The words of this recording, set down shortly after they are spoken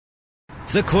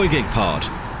The Koigig Pod.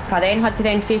 I then had to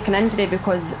then fake an injury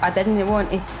because I didn't want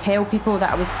to tell people that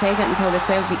I was pregnant until the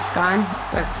 12-week scan.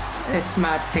 It's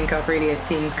mad to think of, really. It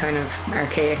seems kind of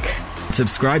archaic.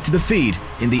 Subscribe to the feed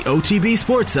in the OTB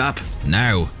Sports app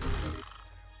now.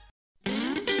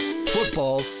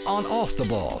 Football on Off the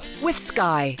Ball. With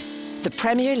Sky. The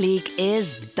Premier League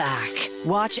is back.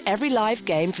 Watch every live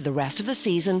game for the rest of the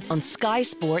season on Sky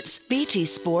Sports, BT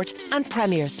Sport and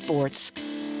Premier Sports.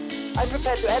 I'm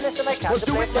prepared to do anything I can to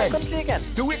play for my country again.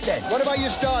 Do it then. What about your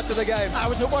start to the game?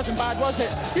 It wasn't bad, was it?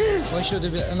 Why should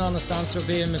an honest answer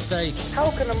be a mistake?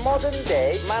 How can a modern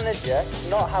day manager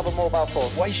not have a mobile phone?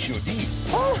 Why should he?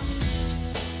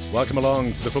 Welcome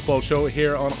along to the football show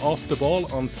here on Off the Ball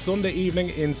on Sunday evening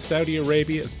in Saudi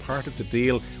Arabia as part of the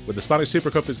deal where the Spanish Super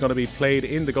Cup is going to be played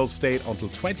in the Gulf state until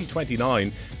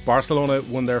 2029. Barcelona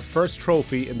won their first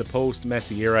trophy in the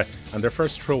post-Messi era and their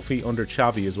first trophy under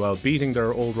Xavi as well, beating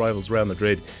their old rivals Real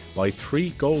Madrid by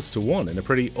 3-1 in a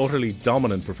pretty utterly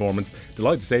dominant performance.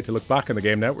 Delighted to say, to look back on the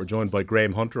game now, we're joined by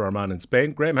Graham Hunter, our man in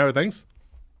Spain. Graham, how are things?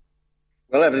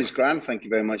 Well, everything's grand, thank you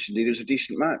very much indeed. It was a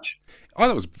decent match. Oh,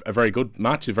 that was a very good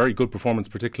match, a very good performance,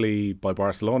 particularly by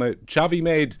Barcelona. Xavi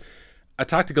made a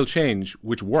tactical change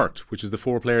which worked, which is the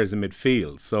 4 players in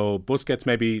midfield. So Busquets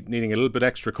maybe needing a little bit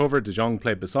extra cover. De Jong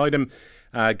played beside him.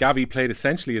 Gavi played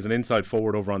essentially as an inside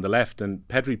forward over on the left, and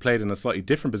Pedri played in a slightly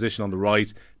different position on the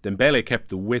right. Dembele kept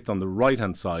the width on the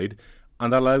right-hand side,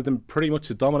 and that allowed them pretty much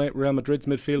to dominate Real Madrid's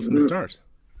midfield from the start.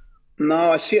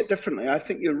 No, I see it differently. I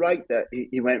think you're right that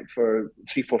he went for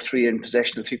 3-4-3 in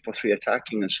possession and 3-4-3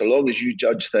 attacking. And so long as you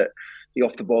judge that the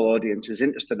off-the-ball audience is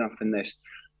interested enough in this,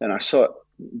 then I saw it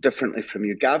differently from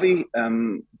you. Gavi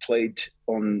played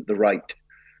on the right.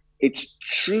 It's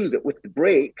true that with the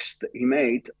breaks that he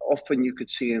made, often you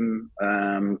could see him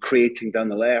creating down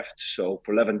the left. So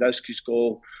for Lewandowski's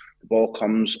goal, the ball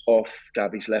comes off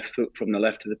Gavi's left foot from the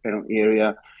left of the penalty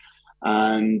area.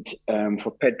 And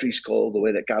for Pedri's goal, the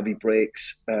way that Gavi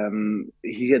breaks,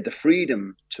 he had the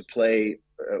freedom to play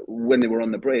when they were on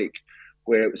the break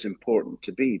where it was important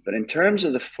to be. But in terms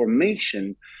of the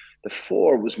formation, the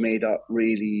 4 was made up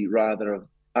really rather of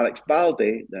Alex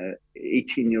Balde, the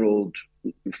 18-year-old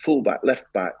fullback, left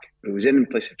back, who was in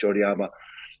place of Jordi Alba,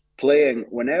 playing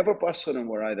whenever Barcelona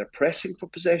were either pressing for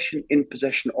possession, in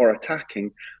possession or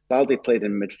attacking. Balde played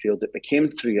in midfield. It became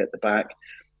 3 at the back.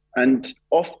 And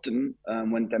often,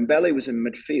 when Dembele was in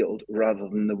midfield, rather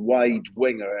than the wide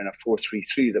winger in a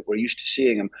 4-3-3 that we're used to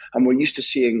seeing him, and we're used to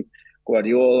seeing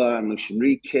Guardiola and Luis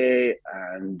Enrique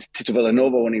and Tito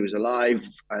Villanova when he was alive,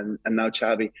 and now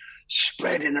Xavi,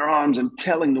 spreading their arms and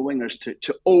telling the wingers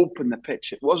to open the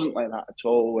pitch. It wasn't like that at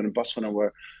all when Barcelona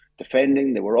were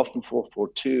defending. They were often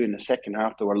 4-4-2. In the second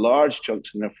half, there were large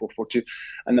chunks in their 4-4-2.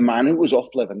 And the man who was off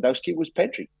Lewandowski was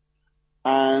Pedri.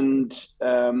 And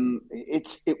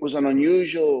it was an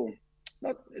unusual.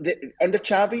 Under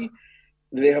Xavi,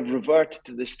 they have reverted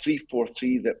to this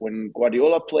 3-4-3 that when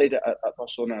Guardiola played at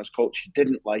Barcelona as coach, he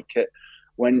didn't like it.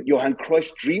 When Johan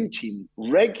Cruyff's dream team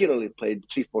regularly played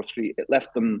 3-4-3, it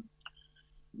left them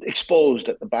exposed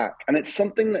at the back. And it's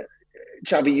something that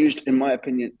Xavi used, in my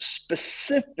opinion,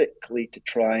 specifically to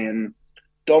try and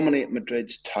dominate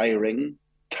Madrid's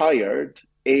tired,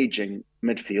 aging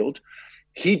midfield.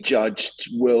 He judged,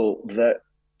 Will, that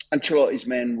Ancelotti's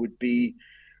men would be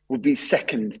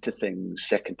second to things,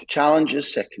 second to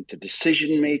challenges, second to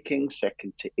decision-making,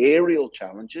 second to aerial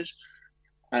challenges.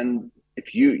 And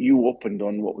if you opened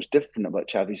on what was different about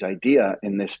Xavi's idea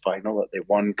in this final that they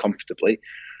won comfortably,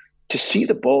 to see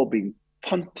the ball being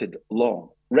punted long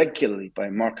regularly by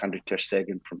Marc-Andre ter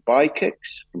Stegen from by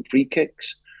kicks, from free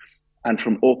kicks, and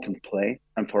from open play,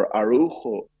 and for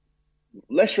Araujo,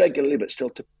 less regularly, but still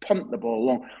to punt the ball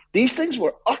long. These things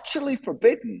were utterly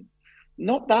forbidden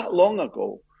not that long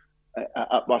ago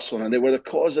at Barcelona. They were the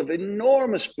cause of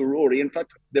enormous furore. In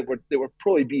fact, they were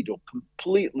prohibido,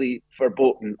 completely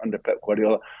verboten under Pep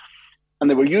Guardiola. And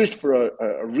they were used for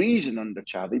a reason under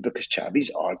Xavi, because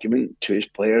Xavi's argument to his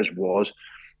players was,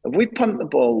 if we punt the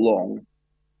ball long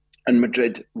and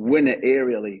Madrid win it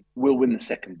aerially, we'll win the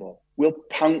second ball. We'll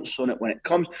pounce on it when it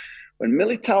comes. When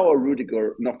Militao or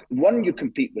Rudiger knock, one, you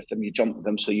compete with them, you jump with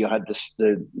them. So you had this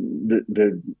the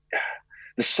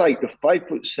sight of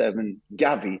 5'7"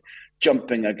 Gavi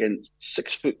jumping against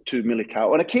 6'2"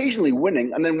 Militao, and occasionally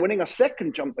winning, and then winning a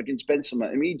second jump against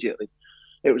Benzema immediately.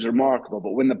 It was remarkable.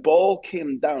 But when the ball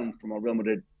came down from a Real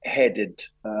Madrid headed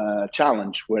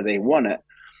challenge where they won it,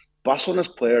 Barcelona's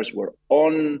players were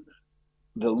on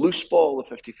the loose ball,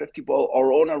 the 50-50 ball,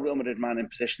 or on a Real Madrid man in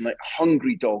possession like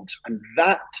hungry dogs, and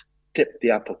that tipped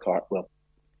the apple cart, Will.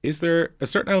 Is there a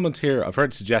certain element here? I've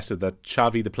heard suggested that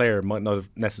Xavi, the player, might not have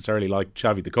necessarily liked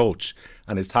Xavi, the coach,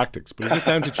 and his tactics. But is this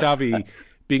down to Xavi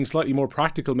being slightly more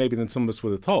practical maybe than some of us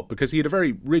would have thought? Because he had a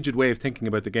very rigid way of thinking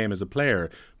about the game as a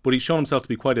player, but he's shown himself to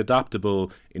be quite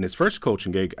adaptable in his first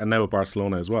coaching gig and now at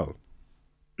Barcelona as well.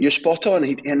 You're spot on.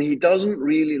 He doesn't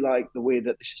really like the way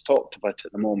that this is talked about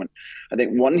at the moment. I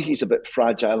think, one, he's a bit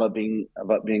fragile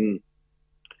about being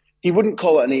he wouldn't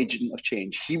call it an agent of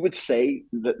change. He would say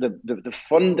that the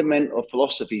fundamental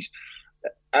philosophies,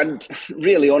 and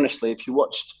really honestly, if you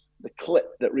watched the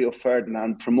clip that Rio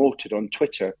Ferdinand promoted on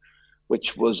Twitter,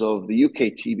 which was of the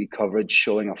UK TV coverage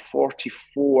showing a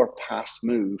 44-pass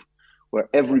move where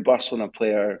every Barcelona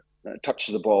player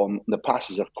touches the ball and the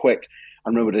passes are quick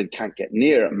and Real Madrid can't get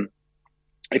near him.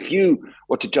 If you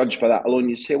were to judge by that alone,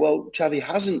 you'd say, well, Xavi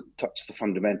hasn't touched the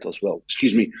fundamentals well.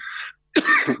 Excuse me.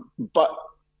 But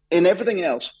in everything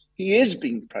else, he is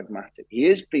being pragmatic. He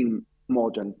is being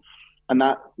modern. And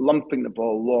that lumping the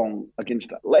ball long against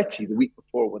Atleti the week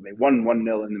before when they won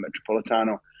 1-0 in the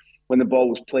Metropolitano, when the ball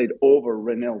was played over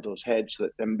Ronaldo's head so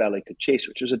that Dembele could chase,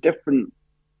 which was a different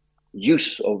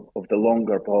use of the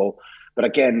longer ball. But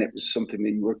again, it was something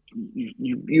that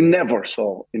you never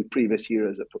saw in previous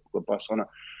years at Football Barcelona.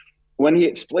 When he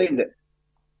explained it,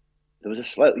 there was a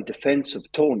slightly defensive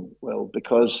tone, Will,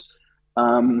 because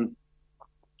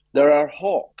there are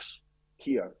hawks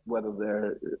here, whether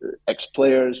they're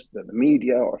ex-players, they're the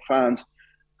media or fans,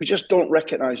 who just don't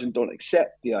recognise and don't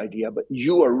accept the idea. But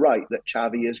you are right that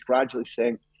Xavi is gradually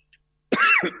saying,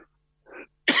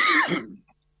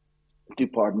 do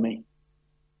pardon me,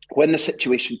 when the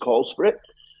situation calls for it,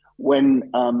 when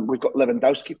we've got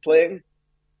Lewandowski playing,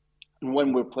 and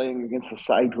when we're playing against a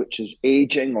side which is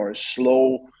ageing or is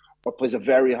slow or plays a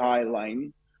very high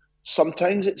line,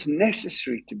 sometimes it's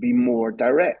necessary to be more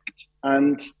direct.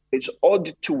 And it's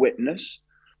odd to witness.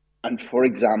 And for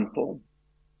example,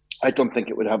 I don't think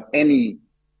it would have any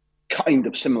kind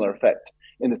of similar effect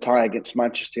in the tie against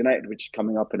Manchester United, which is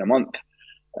coming up in a month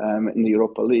in the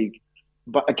Europa League.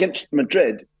 But against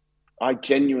Madrid, I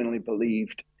genuinely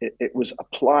believed it was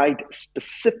applied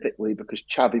specifically because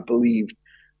Xavi believed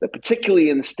that, particularly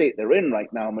in the state they're in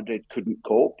right now, Madrid couldn't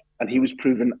cope. And he was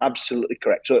proven absolutely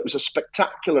correct. So it was a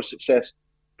spectacular success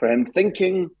for him,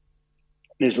 thinking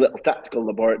in his little tactical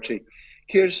laboratory,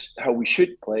 here's how we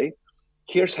should play,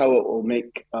 here's how it will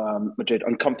make Madrid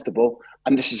uncomfortable,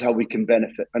 and this is how we can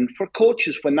benefit. And for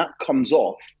coaches, when that comes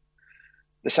off,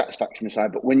 the satisfaction is high.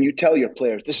 But when you tell your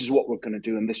players, this is what we're going to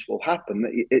do and this will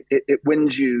happen, it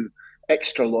wins you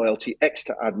extra loyalty,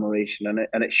 extra admiration,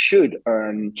 and it should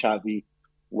earn Xavi,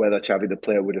 whether Xavi the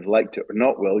player would have liked it or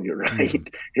not. Will, you're right.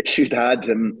 It should add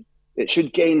him. It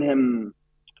should gain him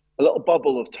a little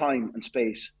bubble of time and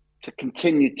space to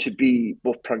continue to be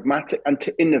both pragmatic and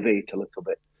to innovate a little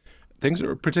bit. Things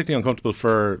are particularly uncomfortable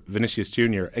for Vinicius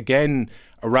Junior. Again,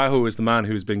 Araujo is the man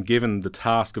who's been given the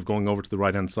task of going over to the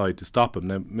right-hand side to stop him.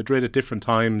 Now, Madrid at different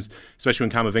times, especially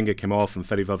when Camavinga came off and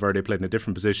Fede Valverde played in a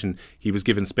different position, he was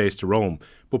given space to roam.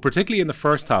 But particularly in the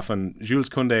first half, and Jules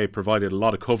Koundé provided a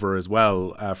lot of cover as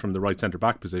well from the right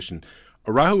centre-back position,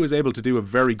 Araujo was able to do a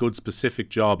very good specific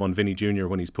job on Vinny Junior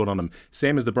when he's put on him.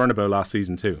 Same as the Bernabeu last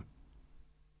season too.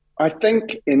 I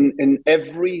think in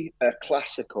every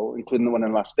Clásico, including the one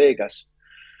in Las Vegas,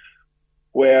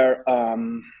 where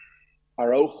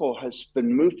Araujo has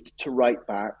been moved to right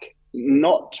back,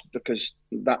 not because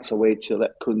that's a way to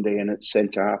let Koundé in at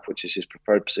centre half, which is his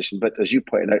preferred position, but as you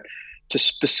pointed out, to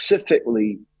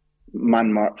specifically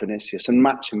man-mark Vinicius and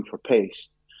match him for pace.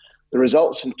 The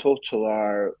results in total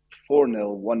are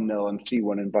 4-0, 1-0 and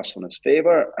 3-1 in Barcelona's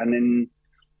favour. And in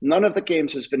none of the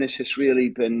games has Vinicius really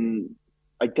been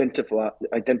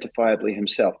identifiably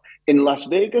himself. In Las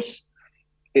Vegas,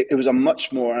 it was a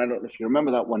much more, I don't know if you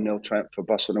remember that 1-0 triumph for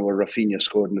Barcelona where Rafinha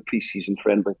scored in the pre-season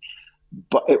friendly,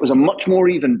 but it was a much more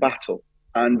even battle.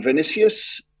 And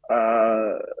Vinicius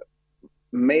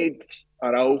made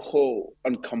Araujo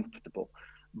uncomfortable.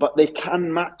 But they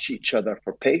can match each other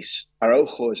for pace.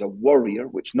 Araujo is a warrior,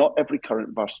 which not every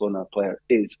current Barcelona player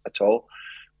is at all.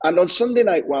 And on Sunday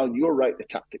night, while you're right, the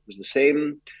tactic was the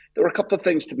same, there were a couple of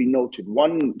things to be noted.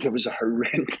 One, there was a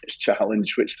horrendous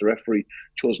challenge, which the referee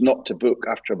chose not to book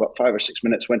after about 5 or 6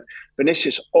 minutes, when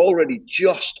Vinicius, already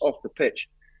just off the pitch,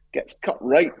 gets cut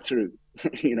right through.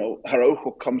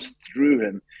 Araujo comes through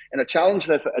him in a challenge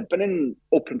that if it had been in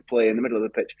open play in the middle of the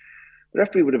pitch, the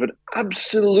referee would have had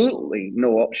absolutely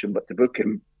no option but to book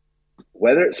him.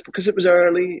 Whether it's because it was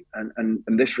early and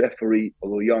this referee,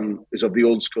 although young, is of the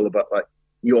old school about like,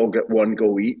 you all get one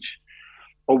go each,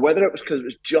 or whether it was because it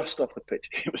was just off the pitch,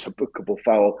 it was a bookable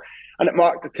foul. And it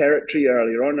marked the territory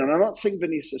earlier on. And I'm not saying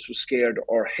Vinicius was scared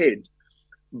or hid,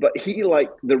 But he, like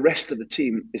the rest of the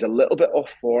team, is a little bit off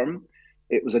form.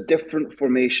 It was a different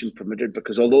formation for Madrid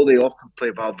because although they often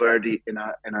play Valverde in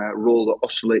a role that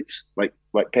oscillates like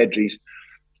Pedri's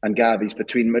and Gavi's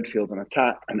between midfield and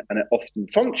attack, and it often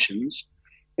functions.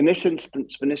 In this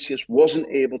instance, Vinicius wasn't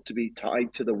able to be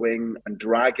tied to the wing and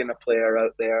dragging a player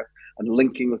out there and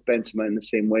linking with Benzema in the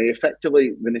same way.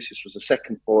 Effectively, Vinicius was a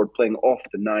second forward playing off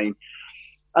the 9.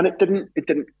 And it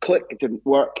didn't click, it didn't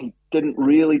work. He didn't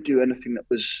really do anything that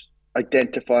was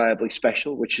identifiably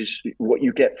special, which is what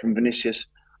you get from Vinicius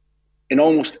in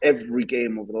almost every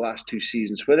game over the last 2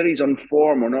 seasons. Whether he's on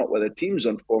form or not, whether the team's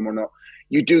on form or not,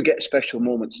 you do get special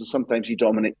moments, and sometimes he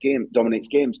dominates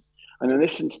games. And in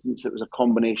this instance, it was a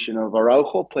combination of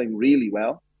Araujo playing really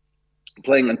well,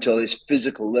 playing until his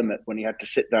physical limit when he had to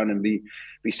sit down and be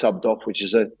subbed off, which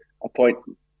is a point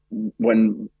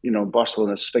when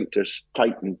Barcelona's sphincters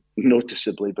tighten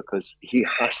noticeably because he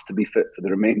has to be fit for the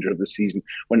remainder of the season.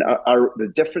 When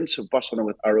the difference of Barcelona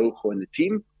with Araujo in the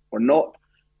team or not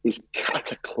is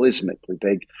cataclysmically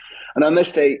big. And on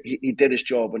this day, he did his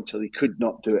job until he could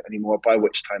not do it anymore, by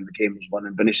which time the game was won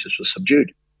and Vinicius was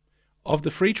subdued. Of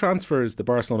the free transfers that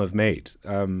Barcelona have made,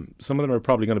 some of them are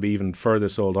probably going to be even further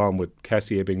sold on, with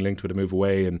Kessie being linked with a move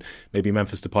away, and maybe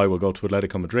Memphis Depay will go to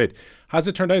Atletico Madrid. Has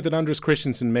it turned out that Andres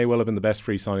Christensen may well have been the best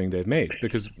free signing they've made?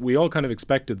 Because we all kind of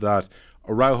expected that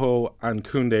Araujo and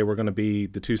Koundé were going to be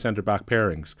the 2 centre-back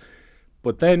pairings.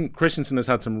 But then Christensen has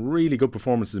had some really good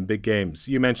performances in big games.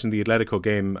 You mentioned the Atletico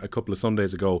game a couple of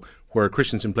Sundays ago where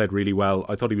Christensen played really well.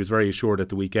 I thought he was very assured at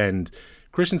the weekend.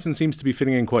 Christensen seems to be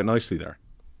fitting in quite nicely there.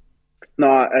 No,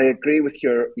 I agree with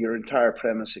your entire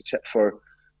premise, except for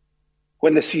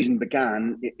when the season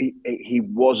began, he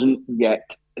wasn't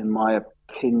yet, in my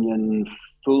opinion,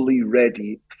 fully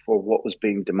ready for what was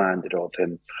being demanded of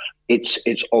him. It's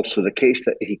also the case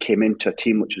that he came into a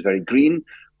team which was very green,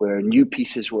 where new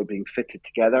pieces were being fitted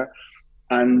together,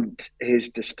 and his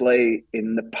display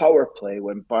in the power play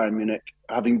when Bayern Munich,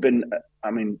 having been,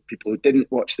 people who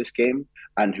didn't watch this game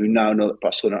and who now know that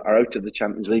Barcelona are out of the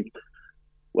Champions League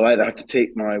will either have to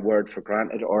take my word for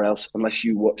granted or else, unless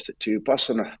you watched it too,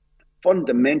 Barcelona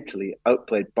fundamentally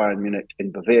outplayed Bayern Munich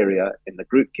in Bavaria in the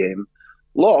group game,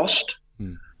 lost,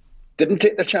 didn't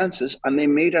take their chances, and they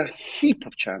made a heap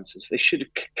of chances. They should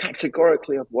have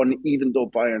categorically have won, even though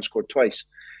Bayern scored twice.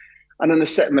 And in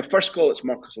the first goal, it's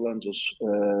Marcos Alonso's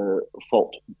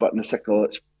fault, but in the second goal,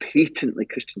 it's patently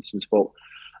Christensen's fault.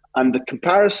 And the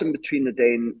comparison between the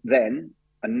Dane then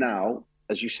and now,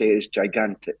 as you say, is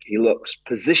gigantic. He looks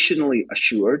positionally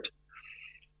assured.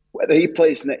 Whether he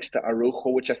plays next to Araujo,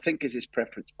 which I think is his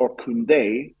preference, or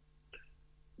Koundé,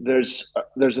 there's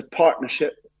a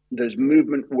partnership, there's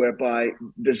movement whereby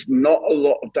there's not a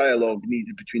lot of dialogue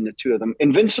needed between the two of them.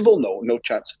 Invincible? No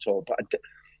chance at all. But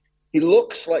he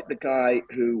looks like the guy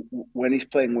who, when he's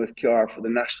playing with Kjaer for the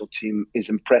national team, is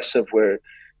impressive, where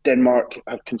Denmark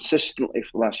have consistently for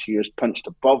the last few years punched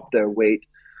above their weight.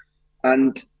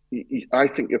 And I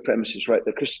think your premise is right,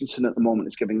 that Christensen at the moment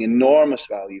is giving enormous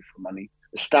value for money.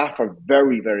 The staff are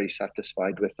very, very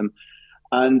satisfied with him.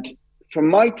 And from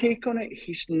my take on it,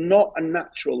 he's not a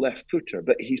natural left footer,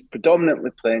 but he's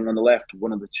predominantly playing on the left of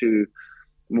one of the 2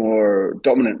 more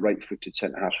dominant right-footed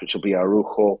centre-halves, which will be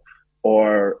Araujo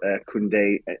or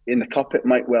Koundé. In the cup, it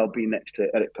might well be next to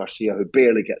Eric Garcia, who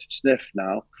barely gets a sniff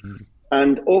now.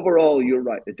 And overall, you're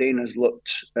right. The Dane has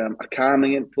looked a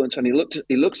calming influence, and he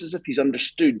looks as if he's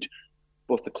understood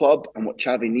both the club and what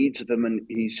Xavi needs of him, and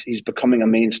he's becoming a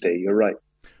mainstay. You're right.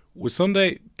 Was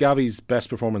Sunday Gavi's best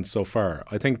performance so far?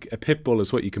 I think a pit bull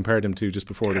is what you compared him to just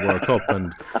before the World Cup,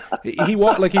 and he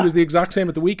walked like he was the exact same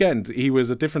at the weekend. He was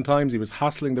at different times. He was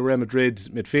hassling the Real Madrid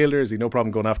midfielders. He had no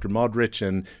problem going after Modric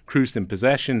and Kroos in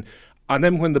possession. And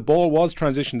then when the ball was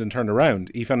transitioned and turned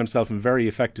around, he found himself in very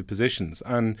effective positions.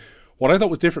 And what I thought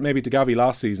was different maybe to Gavi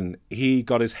last season, he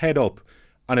got his head up,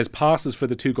 and his passes for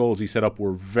the 2 goals he set up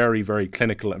were very, very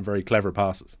clinical and very clever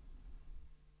passes.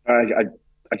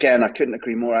 Again, I couldn't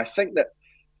agree more. I think that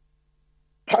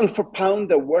pound for pound,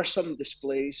 there were some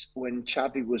displays when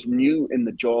Xavi was new in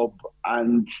the job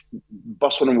and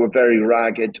Barcelona were very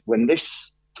ragged. When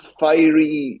this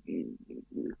fiery,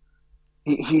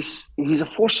 he's a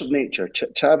force of nature.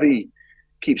 Xavi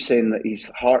keeps saying that he's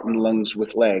heart and lungs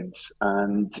with legs,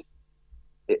 and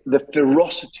the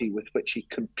ferocity with which he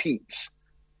competes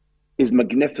is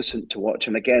magnificent to watch.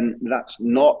 And again, that's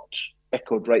not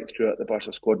echoed right throughout the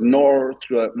Barca squad, nor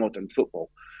throughout modern football.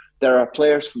 There are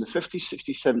players from the 50s,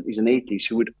 60s, 70s and 80s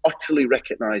who would utterly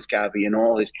recognise Gavi in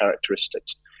all his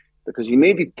characteristics, because he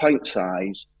may be pint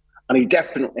size and he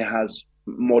definitely has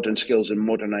modern skills and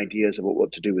modern ideas about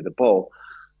what to do with the ball.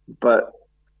 But,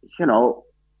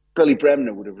 Billy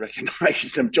Bremner would have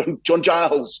recognised him. John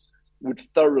Giles would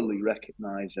thoroughly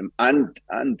recognise him, and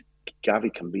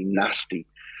Gavi can be nasty.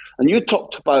 And you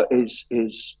talked about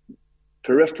his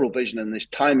peripheral vision and his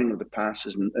timing of the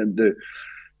passes and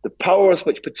the power with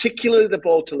which, particularly the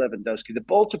ball to Lewandowski. The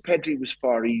ball to Pedri was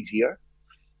far easier,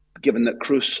 given that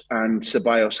Kroos and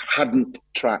Ceballos hadn't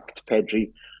tracked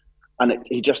Pedri, and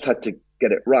he just had to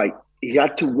get it right. He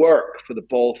had to work for the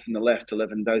ball from the left to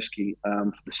Lewandowski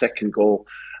for the second goal,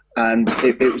 and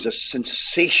it was a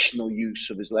sensational use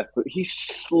of his left foot. He's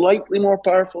slightly more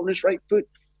powerful on his right foot,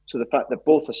 so the fact that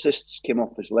both assists came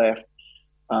off his left,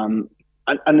 and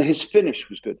his finish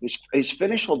was good. His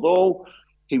finish, although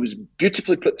he was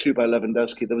beautifully put through by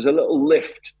Lewandowski, there was a little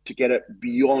lift to get it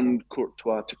beyond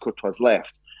Courtois to Courtois'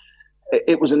 left.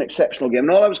 It was an exceptional game.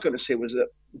 And all I was going to say was that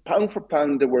pound for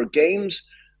pound, there were games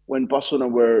when Barcelona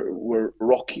were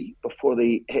rocky before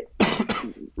they hit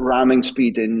ramming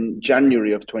speed in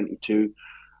January of 22,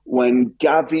 when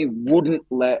Gavi wouldn't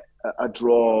let a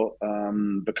draw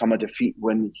become a defeat,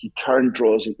 when he turned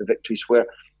draws into victories, where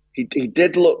he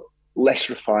did look less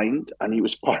refined and he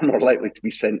was far more likely to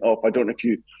be sent off. I don't know if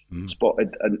you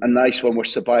spotted a nice one where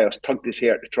Ceballos tugged his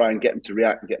hair to try and get him to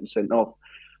react and get him sent off.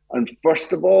 And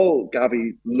first of all,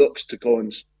 Gavi looks to go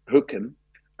and hook him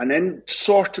and then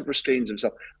sort of restrains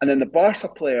himself. And then the Barca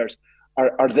players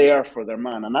are there for their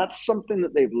man. And that's something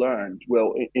that they've learned.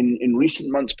 Well, in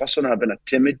recent months, Barcelona have been a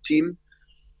timid team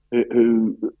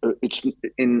who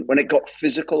when it got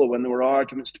physical or when there were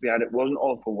arguments to be had, it wasn't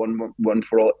all for one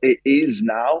for all. It is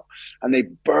now. And they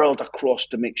burrowed across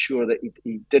to make sure that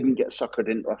he didn't get suckered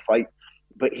into a fight.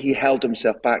 But he held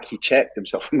himself back. He checked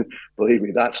himself. Believe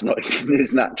me, that's not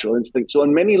his natural instinct. So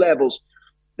on many levels,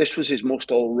 this was his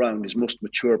most all-round, his most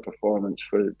mature performance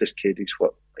for this kid. He's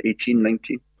 18,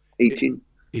 19, 18?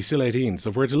 He's still 18. So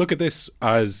if we're to look at this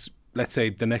as, let's say,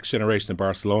 the next generation of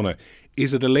Barcelona,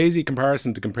 is it a lazy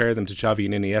comparison to compare them to Xavi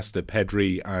and Iniesta,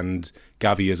 Pedri and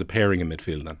Gavi as a pairing in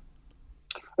midfield then?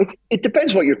 It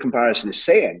depends what your comparison is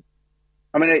saying.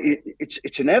 I mean,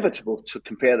 it's inevitable to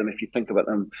compare them if you think about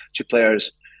them, two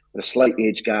players with a slight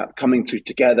age gap coming through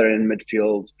together in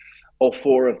midfield, all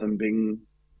four of them being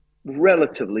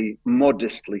relatively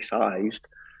modestly sized.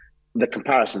 The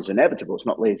comparison's inevitable. It's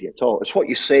not lazy at all. It's what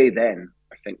you say then,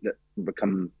 I think, that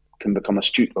can become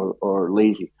astute or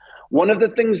lazy. One of the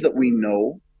things that we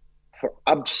know for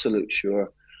absolute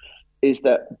sure is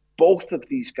that both of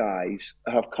these guys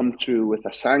have come through with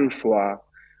a sang-froid,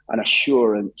 an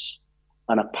assurance,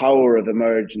 and a power of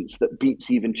emergence that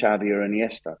beats even Xavi or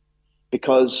Iniesta.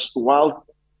 Because while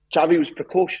Xavi was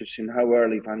precocious in how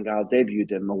early Van Gaal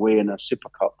debuted him away in a Super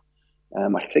Cup,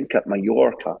 I think at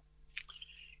Mallorca,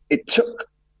 it took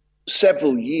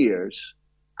several years,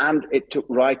 and it took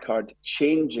Rijkaard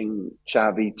changing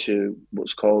Xavi to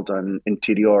what's called an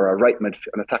interior,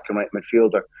 an attacking right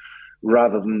midfielder,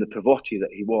 rather than the pivote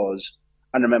that he was.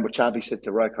 And remember, Xavi said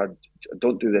to Rijkaard,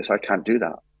 "Don't do this, I can't do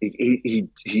that." He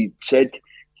said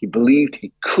he believed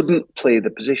he couldn't play the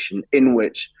position in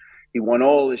which he won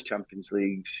all his Champions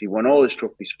Leagues, he won all his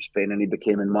trophies for Spain, and he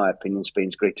became, in my opinion,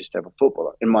 Spain's greatest ever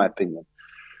footballer, in my opinion.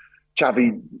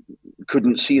 Xavi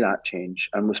couldn't see that change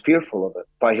and was fearful of it,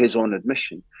 by his own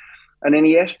admission. And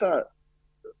Iniesta,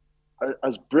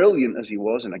 as brilliant as he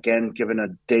was, and again, given a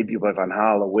debut by Van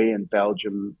Gaal away in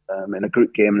Belgium in a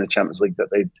group game in the Champions League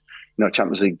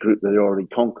Champions League group that they already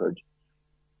conquered,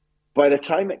 by the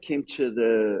time it came to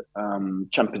the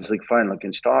Champions League final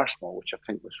against Arsenal, which I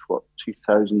think was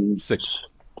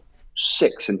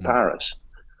 2006 in Paris,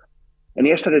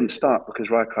 Iniesta didn't start because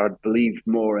Rijkaard believed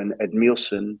more in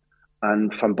Edmilson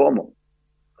and Van Bommel.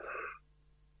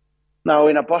 Now,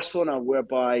 in a Barcelona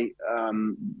whereby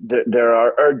there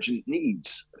are urgent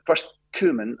needs, first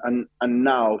Koeman and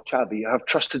now Xavi have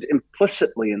trusted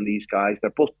implicitly in these guys.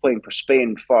 They're both playing for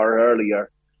Spain far earlier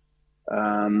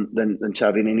than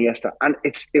Xavi and Iniesta. And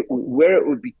where it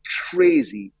would be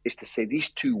crazy is to say these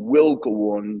two will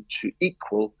go on to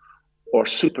equal or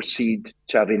supersede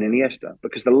Xavi and Iniesta,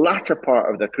 because the latter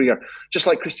part of their career, just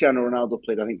like Cristiano Ronaldo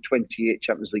played, I think, 28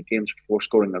 Champions League games before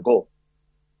scoring a goal.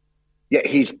 Yet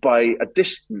he's by a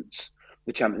distance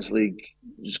the Champions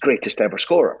League's greatest ever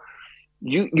scorer.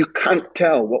 You can't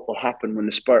tell what will happen when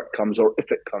the spurt comes, or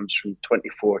if it comes from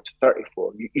 24 to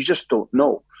 34. You just don't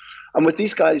know. And with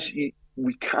these guys,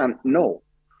 we can't know.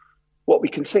 What we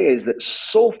can say is that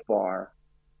so far,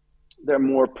 they're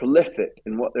more prolific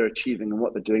in what they're achieving and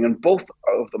what they're doing. And both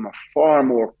of them are far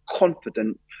more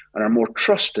confident and are more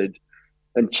trusted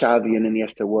than Xavi and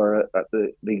Iniesta were at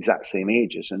the exact same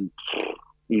ages. And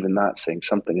even that's saying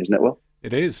something, isn't it, Will?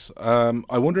 It is.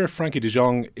 I wonder if Frankie de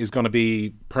Jong is going to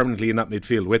be permanently in that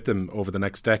midfield with them over the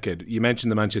next decade. You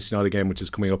mentioned the Manchester United game, which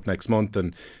is coming up next month,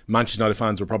 and Manchester United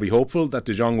fans were probably hopeful that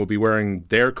de Jong will be wearing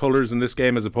their colours in this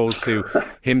game as opposed to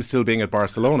him still being at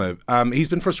Barcelona. He's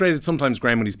been frustrated sometimes,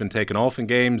 Graham, when he's been taken off in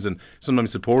games, and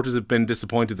sometimes supporters have been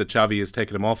disappointed that Xavi has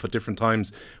taken him off at different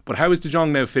times. But how is de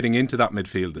Jong now fitting into that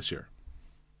midfield this year?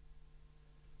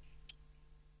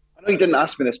 I know you didn't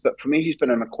ask me this, but for me, he's been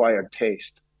an acquired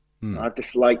taste. I've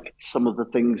disliked some of the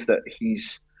things that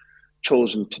he's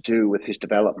chosen to do with his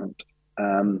development.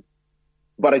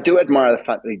 But I do admire the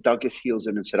fact that he dug his heels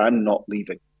in and said, I'm not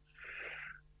leaving.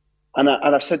 And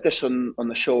I've said this on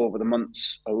the show over the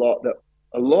months a lot, that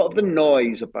a lot of the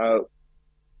noise about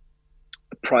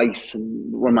the price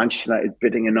and were Manchester United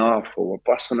bidding enough or were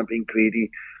Barcelona being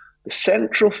greedy, the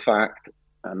central fact,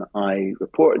 and I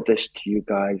reported this to you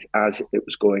guys as it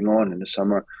was going on in the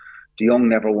summer, de Jong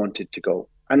never wanted to go.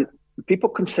 And people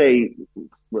can say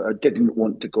I didn't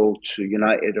want to go to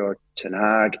United or Ten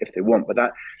Hag if they want, but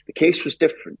that the case was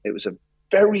different. It was a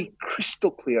very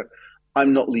crystal clear,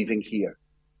 I'm not leaving here.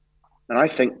 And I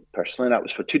think personally that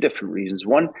was for two different reasons.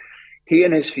 One, he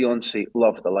and his fiancée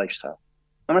love the lifestyle.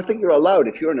 And I think you're allowed,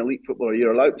 if you're an elite footballer,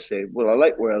 you're allowed to say, well, I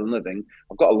like where I'm living,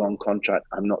 I've got a long contract,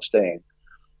 I'm not staying.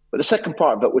 But the second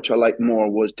part of it, which I liked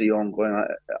more, was de Jong going,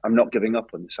 I'm not giving up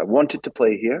on this. I wanted to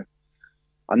play here.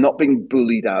 I'm not being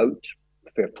bullied out.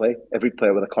 Fair play. Every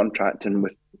player with a contract and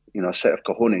with a set of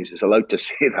cojones is allowed to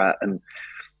say that. And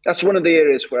that's one of the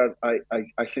areas where I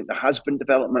think there has been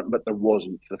development, but there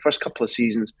wasn't. For the first couple of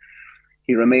seasons,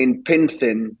 he remained pin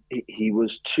thin. He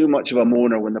was too much of a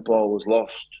moaner when the ball was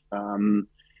lost.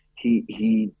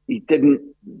 He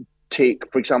didn't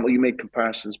take, for example, you made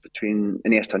comparisons between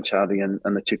Iniesta and Xavi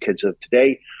and the two kids of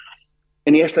today.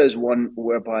 Iniesta is one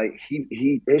whereby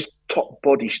his top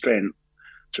body strength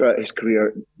throughout his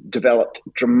career developed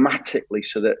dramatically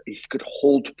so that he could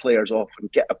hold players off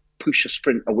and push a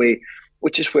sprint away,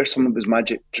 which is where some of his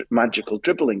magical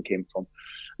dribbling came from.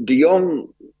 De Jong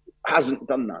hasn't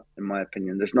done that, in my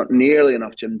opinion. There's not nearly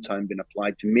enough gym time being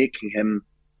applied to making him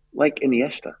like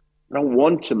Iniesta. I don't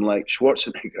want him like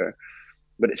Schwarzenegger,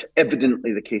 but it's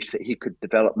evidently the case that he could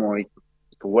develop more.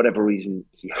 For whatever reason,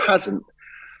 he hasn't.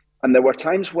 And there were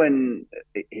times when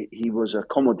he was a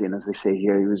comedian, as they say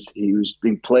here. He was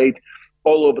being played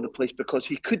all over the place because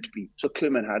he could be. So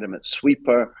Koeman had him at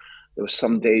sweeper. There were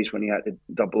some days when he had to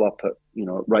double up at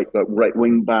right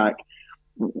wing back.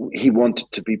 He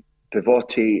wanted to be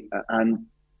pivoty, and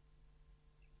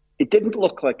it didn't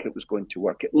look like it was going to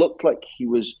work. It looked like he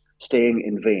was staying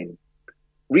in vain.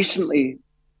 Recently,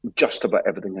 just about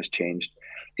everything has changed.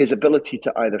 His ability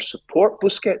to either support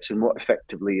Busquets in what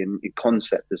effectively in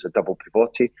concept is a double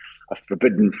pivote, a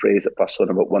forbidden phrase at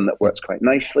Barcelona, but one that works quite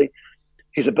nicely.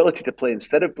 His ability to play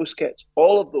instead of Busquets,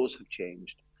 all of those have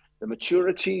changed.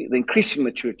 The increasing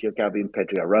maturity of Gavi and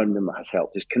Pedri around him has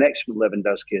helped. His connection with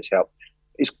Lewandowski has helped.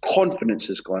 His confidence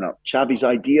has gone up. Xavi's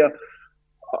idea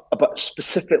about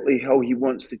specifically how he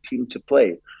wants the team to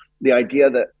play, the idea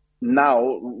that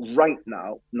right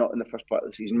now, not in the first part of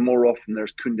the season, more often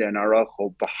there's Koundé and Araujo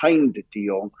behind de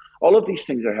Jong. All of these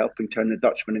things are helping turn the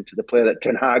Dutchman into the player that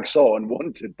Ten Hag saw and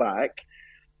wanted back,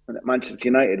 and that Manchester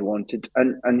United wanted.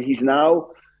 And he's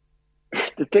now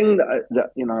the thing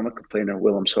that I'm a complainer.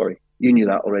 Will, I'm sorry, you knew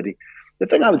that already. The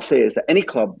thing I would say is that any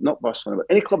club, not Barcelona,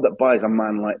 but any club that buys a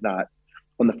man like that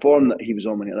on the form that he was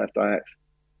on when he left Ajax,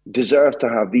 deserve to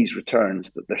have these returns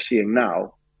that they're seeing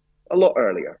now a lot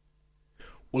earlier.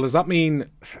 Well, does that mean,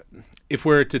 if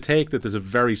we're to take that there's a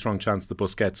very strong chance that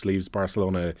Busquets leaves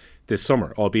Barcelona this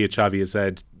summer, albeit Xavi has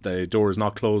said the door is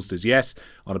not closed as yet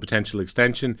on a potential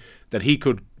extension, that he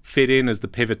could fit in as the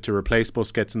pivot to replace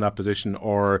Busquets in that position,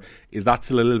 or is that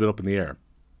still a little bit up in the air?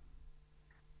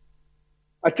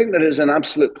 I think there is an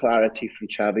absolute clarity from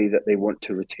Xavi that they want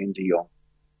to retain de Jong.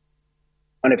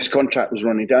 And if his contract was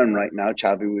running down right now,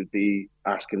 Xavi would be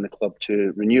asking the club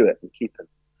to renew it and keep him.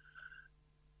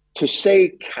 To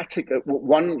say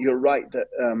one, you're right that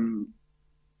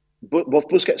both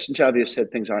Busquets and Xavi have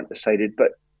said things aren't decided,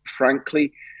 but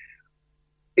frankly,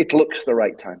 it looks the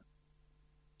right time.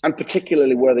 And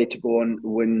particularly were they to go and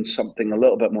win something a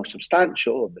little bit more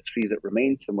substantial of the three that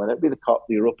remain to them, whether it be the Cup,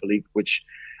 the Europa League, which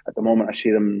at the moment I see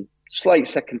them slight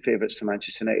second favourites to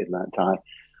Manchester United in that tie,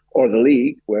 or the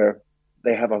league, where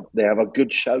they have a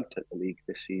good shout at the league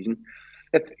this season.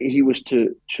 If he was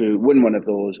to win one of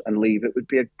those and leave, it would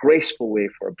be a graceful way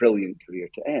for a brilliant career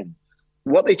to end.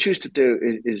 What they choose to do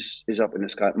is up in the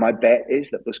sky. My bet is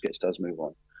that Busquets does move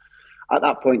on. At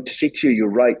that point, to say to you, you're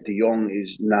right, de Jong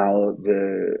is now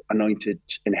the anointed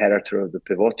inheritor of the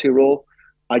pivote role.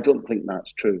 I don't think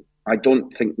that's true. I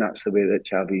don't think that's the way that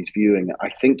Xavi's viewing it. I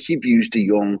think he views De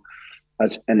Jong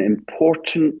as an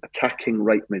important attacking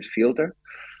right midfielder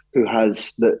who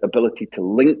has the ability to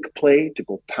link play, to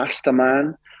go past a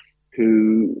man,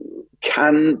 who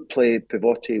can play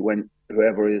pivote when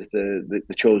whoever is the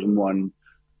chosen one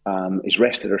is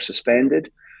rested or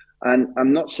suspended. And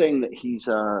I'm not saying that he's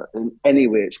in any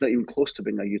way, it's not even close to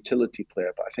being a utility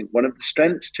player, but I think one of the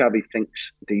strengths Xavi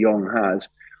thinks De Jong has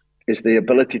is the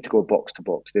ability to go box to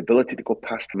box, the ability to go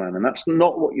past a man. And that's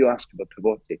not what you ask of a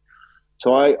pivote.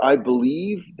 So I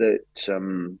believe that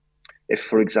if,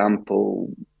 for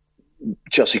example,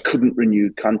 Chelsea couldn't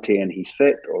renew Kante and he's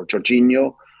fit, or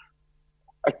Jorginho,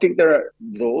 I think there are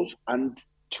those and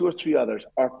 2 or 3 others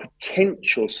are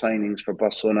potential signings for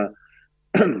Barcelona,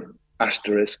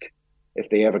 asterisk, if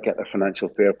they ever get their financial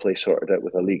fair play sorted out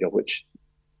with La Liga, which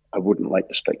I wouldn't like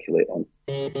to speculate on.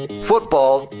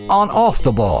 Football on Off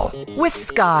the Ball. With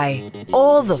Sky.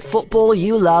 All the football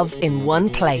you love in one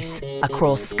place.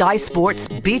 Across Sky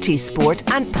Sports, BT Sport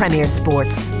and Premier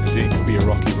Sports. It could be a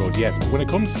rocky road yet. But when it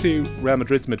comes to Real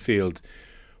Madrid's midfield,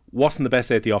 wasn't the best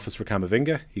day at the office for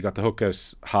Camavinga. He got the hook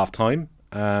at half-time.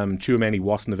 Tchouaméni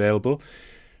wasn't available,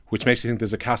 which makes you think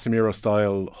there's a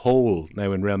Casemiro-style hole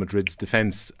now in Real Madrid's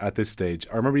defence at this stage.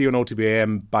 I remember you on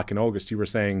OTBAM back in August, you were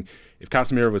saying if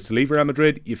Casemiro was to leave Real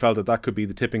Madrid, you felt that could be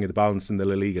the tipping of the balance in the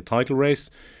La Liga title race.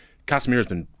 Casemiro's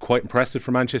been quite impressive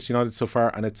for Manchester United so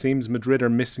far, and it seems Madrid are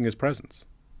missing his presence.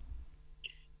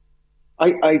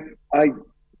 I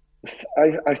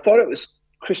thought it was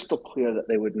crystal clear that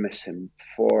they would miss him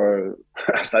for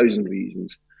 1,000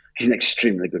 reasons. He's an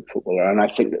extremely good footballer, and I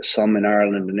think that some in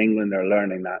Ireland and England are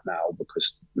learning that now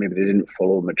because maybe they didn't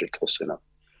follow Madrid closely enough.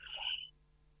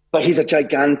 But he's a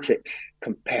gigantic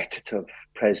competitive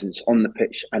presence on the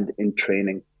pitch and in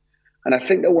training. And I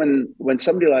think that when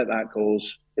somebody like that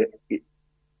goes,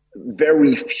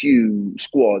 very few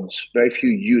squads, very few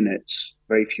units,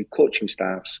 very few coaching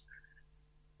staffs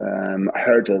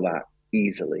hurdle that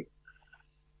easily.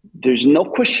 There's no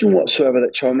question whatsoever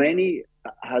that Tchouaméni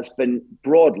has been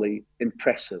broadly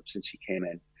impressive since he came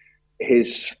in.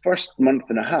 His first month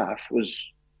and a half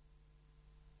was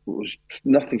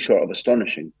nothing short of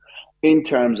astonishing in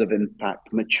terms of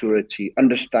impact, maturity,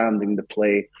 understanding the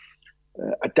play,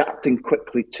 adapting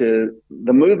quickly to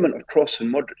the movement of Kroos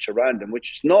and Modric around him,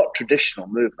 which is not traditional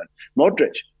movement.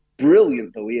 Modric,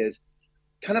 brilliant though he is,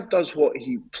 kind of does what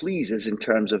he pleases in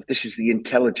terms of this is the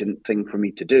intelligent thing for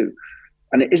me to do.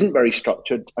 And it isn't very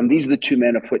structured. And these are the two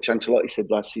men of which Ancelotti said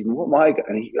last season, what am I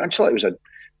going to... Ancelotti was a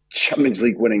Champions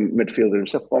League winning midfielder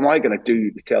himself. What am I going to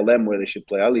do to tell them where they should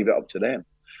play? I'll leave it up to them.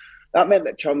 That meant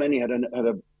that Tchouaméni had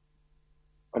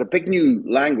a big new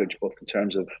language, both in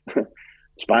terms of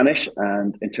Spanish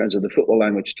and in terms of the football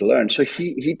language to learn. So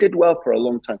he did well for a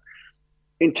long time.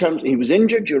 In terms, he was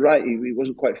injured, you're right, he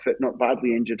wasn't quite fit, not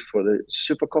badly injured for the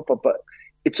Supercopa, but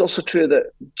it's also true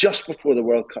that just before the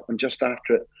World Cup and just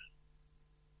after it,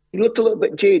 he looked a little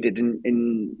bit jaded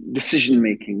in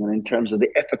decision-making and in terms of the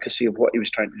efficacy of what he was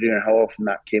trying to do and how often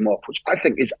that came off, which I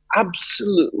think is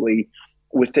absolutely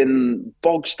within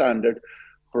bog standard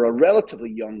for a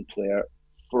relatively young player,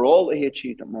 for all that he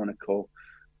achieved at Monaco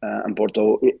and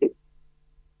Bordeaux.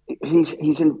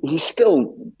 He's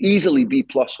still easily B+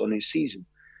 on his season,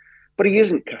 but he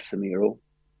isn't Casemiro.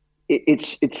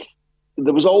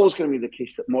 There was always going to be the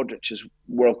case that Modric's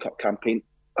World Cup campaign,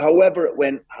 however it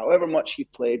went, however much he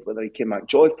played, whether he came back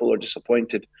joyful or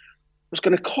disappointed, was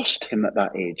going to cost him at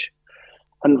that age.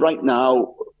 And right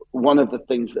now, one of the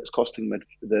things that's costing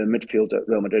the midfield at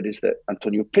Real Madrid is that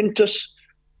Antonio Pintus,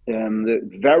 the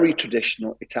very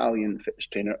traditional Italian fitness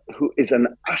trainer, who is an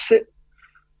asset,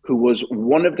 who was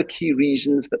one of the key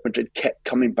reasons that Madrid kept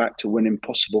coming back to win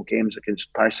impossible games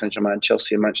against Paris Saint-Germain,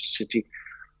 Chelsea and Manchester City,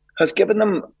 has given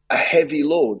them a heavy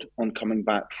load on coming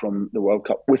back from the World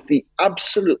Cup with the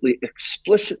absolutely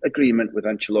explicit agreement with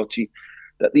Ancelotti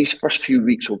that these first few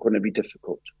weeks were going to be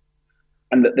difficult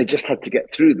and that they just had to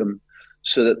get through them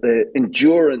so that the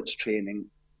endurance training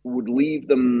would leave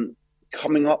them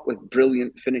coming up with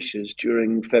brilliant finishes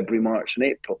during February, March and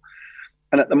April.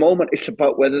 And at the moment, it's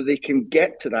about whether they can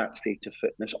get to that state of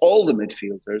fitness. All the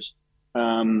midfielders,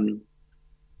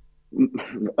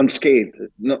 unscathed,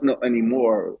 not any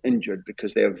more injured,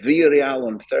 because they have Villarreal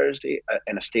on Thursday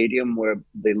in a stadium where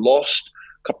they lost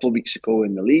a couple of weeks ago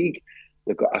in the league.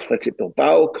 They've got Athletic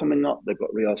Bilbao coming up. They've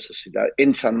got Real Sociedad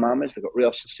in San Mamés. They've got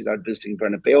Real Sociedad visiting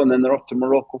Bernabeu, and then they're off to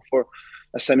Morocco for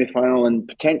a semi-final and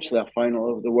potentially a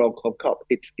final of the World Club Cup.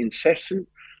 It's incessant.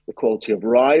 The quality of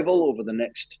rival over the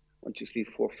next 1, 2, 3,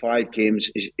 4, 5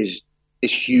 games is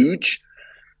huge,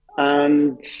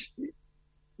 and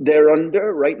they're under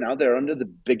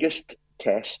the biggest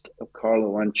test of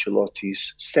Carlo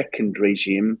Ancelotti's second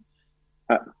regime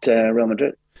at Real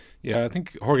Madrid. Yeah, I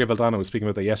think Jorge Valdano was speaking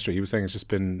about that yesterday. He was saying it's just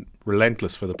been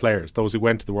relentless for the players. Those who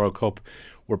went to the World Cup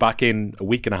were back in a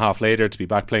week and a half later to be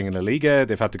back playing in La Liga.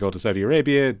 They've had to go to Saudi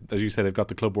Arabia. As you said, they've got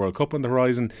the Club World Cup on the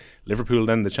horizon. Liverpool,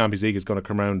 then the Champions League is going to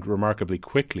come around remarkably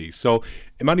quickly. So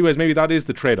in many ways, maybe that is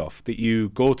the trade-off, that you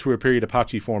go through a period of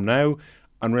patchy form now,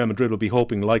 and Real Madrid will be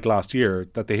hoping, like last year,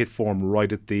 that they hit form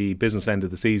right at the business end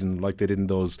of the season, like they did in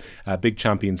those big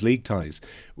Champions League ties. I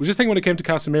was just thinking, when it came to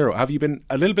Casemiro, have you been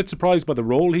a little bit surprised by the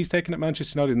role he's taken at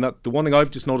Manchester United? And that the one thing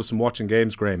I've just noticed from watching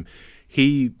games, Graham,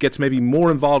 he gets maybe more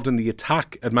involved in the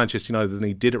attack at Manchester United than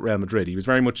he did at Real Madrid. He was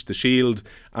very much the shield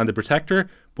and the protector,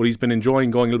 but he's been enjoying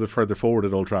going a little bit further forward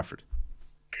at Old Trafford.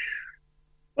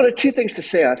 Well, there are two things to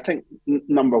say. I think,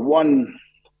 number one,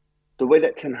 the way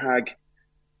that Ten Hag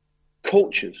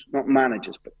coaches, not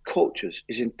managers, but coaches,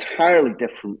 is entirely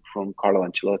different from Carlo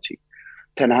Ancelotti.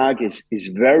 Ten Hag is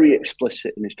very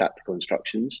explicit in his tactical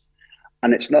instructions,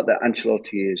 and it's not that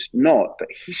Ancelotti is not, but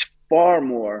he's far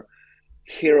more,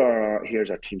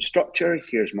 here's our team structure,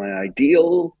 here's my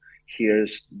ideal,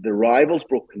 here's the rivals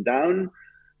broken down.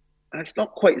 And it's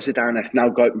not quite Zidane, now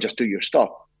go out and just do your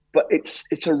stuff, but it's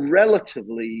a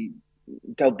relatively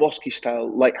Del Bosque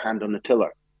style light hand on the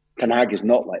tiller. Ten Hag is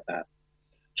not like that.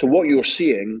 So what you're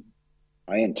seeing,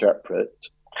 I interpret,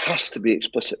 has to be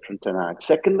explicit from Ten Hag.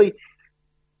 Secondly,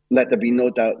 let there be no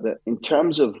doubt that in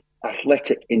terms of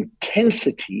athletic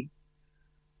intensity,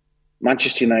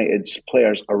 Manchester United's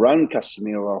players around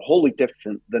Casemiro are wholly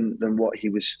different than what he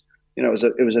was. You know,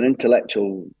 it was an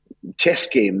intellectual chess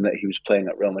game that he was playing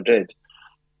at Real Madrid,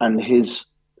 and his.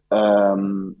 I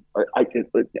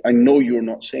know you're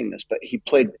not saying this, but he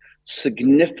played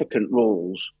significant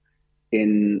roles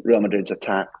in Real Madrid's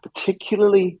attack,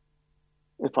 particularly,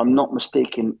 if I'm not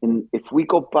mistaken, if we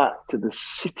go back to the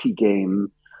City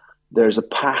game, there's a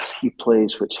pass he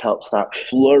plays which helps that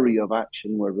flurry of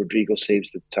action where Rodrigo saves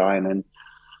the tie and then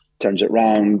turns it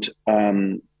round.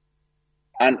 And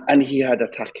he had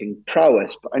attacking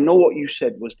prowess. But I know what you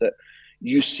said was that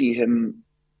you see him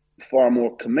far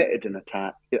more committed in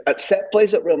attack. At set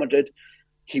plays at Real Madrid,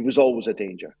 he was always a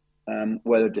danger.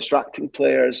 Whether distracting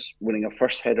players, winning a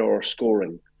first header, or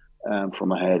scoring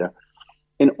from a header.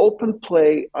 In open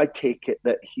play, I take it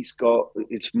that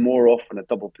it's more often a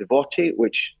double pivote,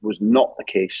 which was not the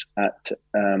case at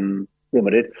Real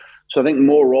Madrid. So I think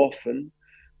more often,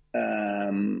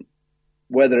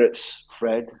 whether it's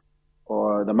Fred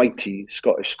or the mighty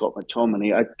Scottish Scott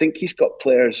McTominay, I think he's got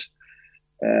players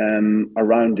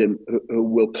around him who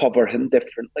will cover him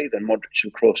differently than Modric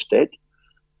and Kroos did.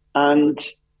 And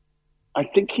I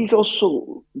think he's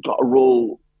also got a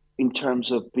role in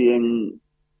terms of being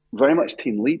very much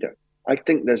team leader. I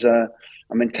think there's a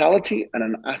mentality and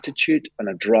an attitude and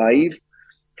a drive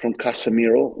from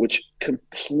Casemiro, which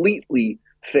completely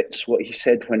fits what he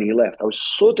said when he left. I was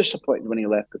so disappointed when he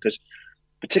left because,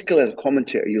 particularly as a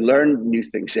commentator, you learn new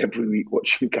things every week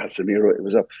watching Casemiro. It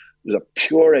was a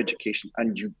pure education,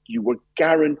 and you were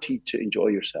guaranteed to enjoy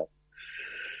yourself.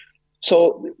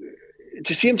 So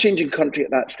to see him changing country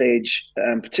at that stage,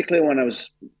 particularly when I was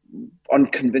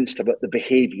unconvinced about the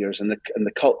behaviours and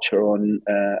the culture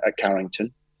at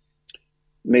Carrington,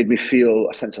 made me feel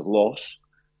a sense of loss.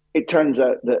 It turns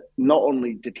out that not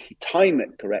only did he time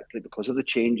it correctly because of the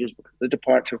changes, because of the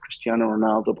departure of Cristiano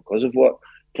Ronaldo, because of what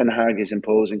Ten Hag is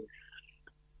imposing,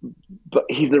 but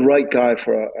he's the right guy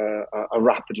for a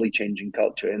rapidly changing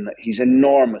culture in that he's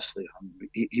enormously hungry.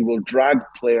 He will drag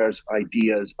players'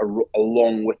 ideas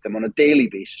along with them on a daily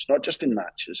basis, not just in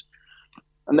matches.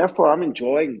 And therefore, I'm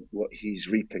enjoying what he's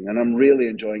reaping, and I'm really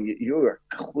enjoying it. You are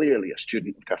clearly a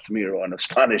student of Casemiro and of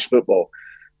Spanish football.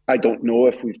 I don't know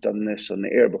if we've done this on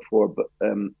the air before, but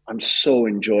I'm so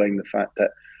enjoying the fact that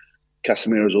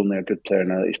Casemiro is only a good player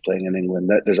now that he's playing in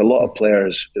England. There's a lot of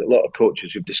players, a lot of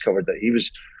coaches who've discovered that he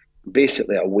was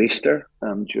basically a waster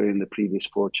during the previous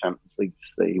 4 Champions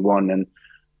Leagues that he won.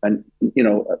 And you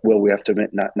know, well, we have to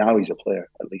admit that now he's a player,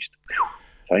 at least.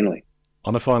 Finally.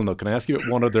 On a final note, can I ask you about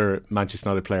one other Manchester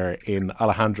United player in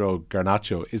Alejandro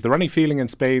Garnacho? Is there any feeling in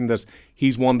Spain that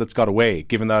he's one that's got away,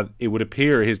 given that it would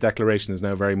appear his declaration is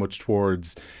now very much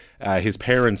towards his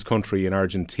parents' country in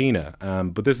Argentina?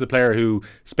 But this is a player who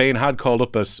Spain had called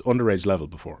up at underage level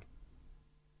before.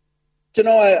 You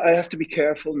know, I have to be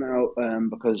careful now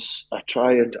because I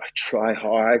try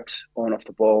hard on off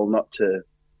the ball not to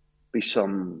be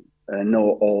some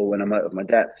know-it-all when I'm out of my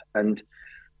depth. And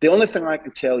the only thing I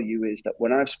can tell you is that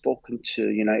when I've spoken to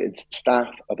United's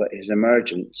staff about his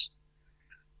emergence,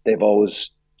 they've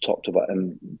always talked about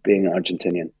him being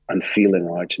Argentinian and feeling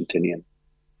Argentinian.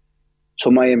 So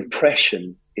my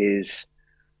impression is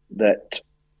that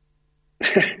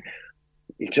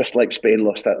just like Spain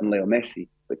lost out on Leo Messi,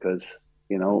 because,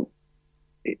 you know,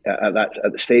 at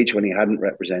the stage when he hadn't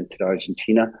represented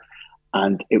Argentina,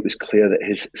 and it was clear that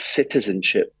his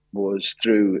citizenship was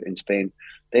through in Spain,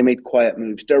 they made quiet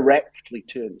moves directly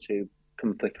to him to come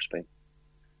and play for Spain.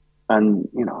 And,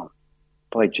 you know,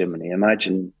 by Jiminy,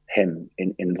 imagine him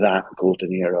in that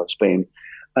golden era of Spain.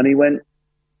 And he went,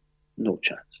 no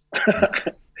chance.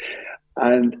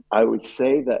 And I would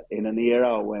say that in an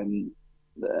era when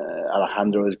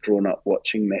Alejandro has grown up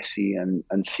watching Messi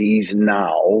and sees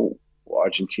now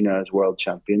Argentina as world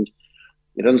champions,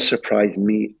 it doesn't surprise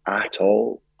me at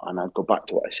all. And I'll go back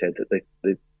to what I said, that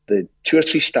the 2 or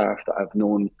 3 staff that I've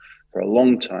known for a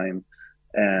long time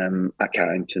at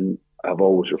Carrington have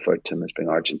always referred to him as being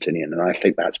Argentinian. And I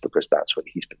think that's because that's what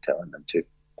he's been telling them too,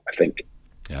 I think.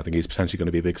 Yeah, I think he's potentially going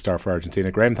to be a big star for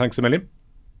Argentina. Graham, thanks a million.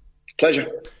 Pleasure.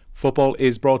 Football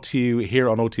is brought to you here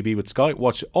on OTB with Sky.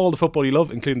 Watch all the football you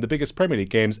love, including the biggest Premier League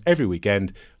games every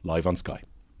weekend, live on Sky.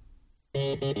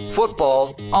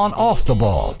 Football on Off the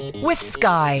Ball. With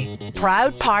Sky,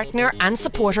 proud partner and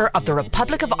supporter of the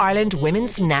Republic of Ireland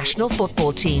women's national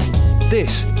football team.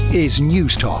 This is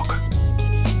News Talk.